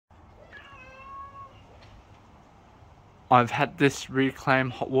I've had this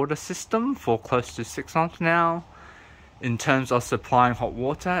reclaimed hot water system for close to 6 months now. In terms of supplying hot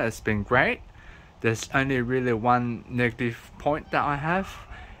water, it's been great. There's only really one negative point that I have,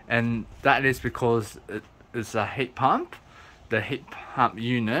 and that is because it is a heat pump. The heat pump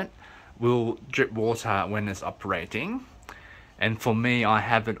unit will drip water when it's operating. And for me, I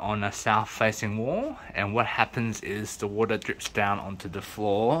have it on a south facing wall, and what happens is the water drips down onto the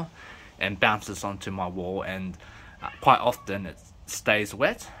floor and bounces onto my wall, and quite often it stays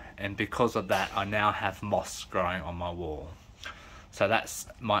wet, and because of that I now have moss growing on my wall. So that's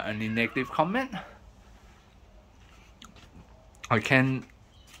my only negative comment. I can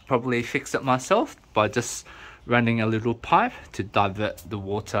probably fix it myself by just running a little pipe to divert the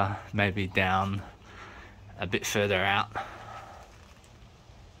water maybe down a bit further out.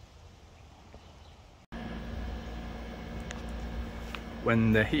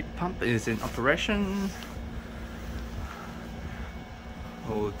 When the heat pump is in operation,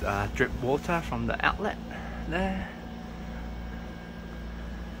 we'll drip water from the outlet there,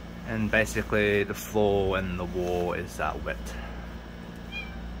 and basically the floor and the wall is wet.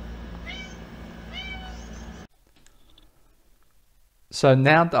 So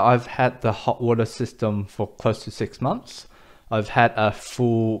now that I've had the hot water system for close to 6 months, I've had a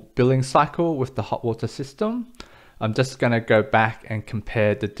full billing cycle with the hot water system. I'm just going to go back and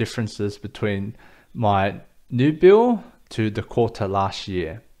compare the differences between my new bill to the quarter last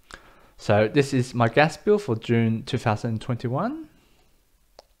year. So this is my gas bill for June 2021.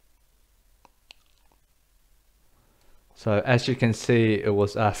 So as you can see, it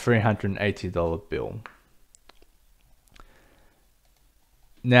was a $380 bill.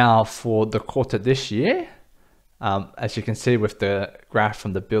 Now for the quarter this year, as you can see with the graph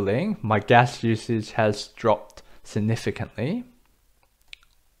from the billing, my gas usage has dropped significantly.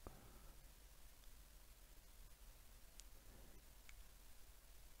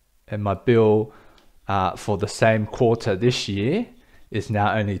 And my bill for the same quarter this year is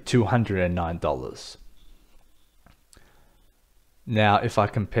now only $209. Now if I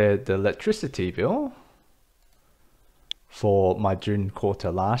compare the electricity bill for my June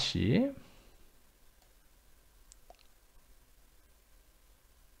quarter last year,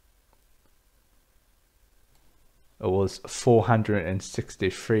 it was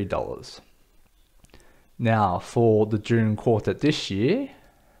 $463. Now for the June quarter this year,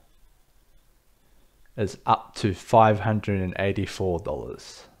 is up to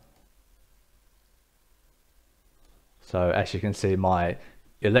 $584. So as you can see, my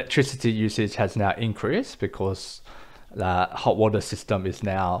electricity usage has now increased because the hot water system is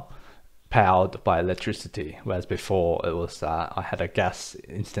now powered by electricity, whereas before it was I had a gas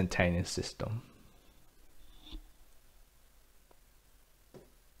instantaneous system.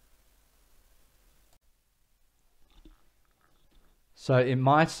 So in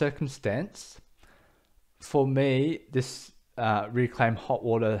my circumstance, for me, this reclaimed hot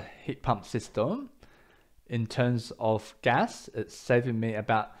water heat pump system, in terms of gas, it's saving me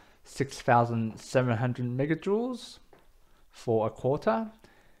about 6,700 megajoules for a quarter,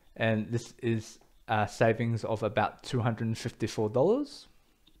 and this is a savings of about $254.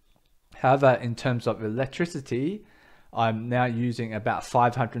 However, in terms of electricity, I'm now using about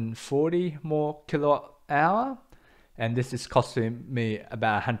 540 more kilowatt hour, and this is costing me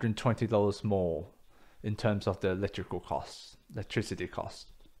about $120 more in terms of the electricity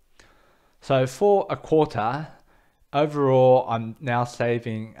costs. So for a quarter, overall, I'm now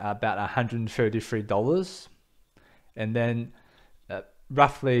saving about $133. And then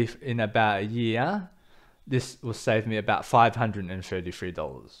roughly in about a year, this will save me about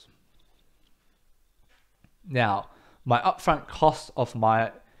 $533. Now, my upfront cost of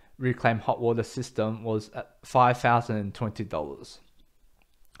my reclaimed hot water system was at $5,020.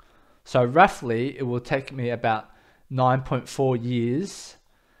 So roughly, it will take me about 9.4 years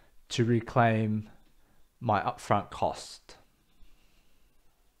to reclaim my upfront cost.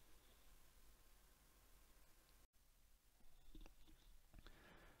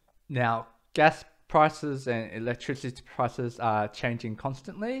 Now, gas prices and electricity prices are changing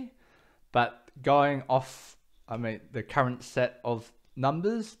constantly, but going off, the current set of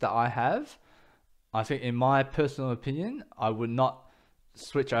numbers that I have, I think in my personal opinion, I would not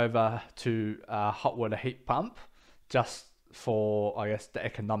switch over to a hot water heat pump just for, I guess, the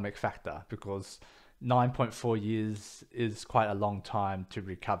economic factor, because 9.4 years is quite a long time to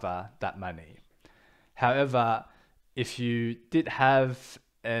recover that money. However, if you did have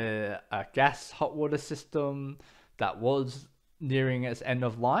a gas hot water system that was nearing its end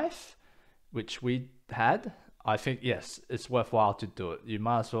of life, which we had, I think, yes, it's worthwhile to do it. You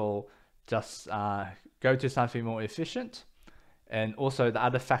might as well just go to something more efficient. And also the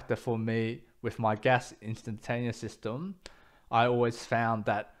other factor for me with my gas instantaneous system, I always found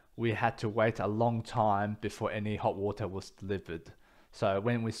that we had to wait a long time before any hot water was delivered. So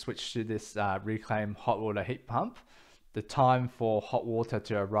when we switched to this reclaimed hot water heat pump, the time for hot water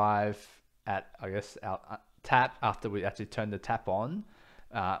to arrive at, I guess, our tap after we actually turned the tap on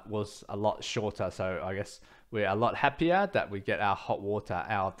was a lot shorter. So I guess we're a lot happier that we get our hot water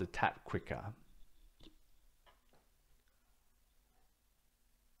out of the tap quicker.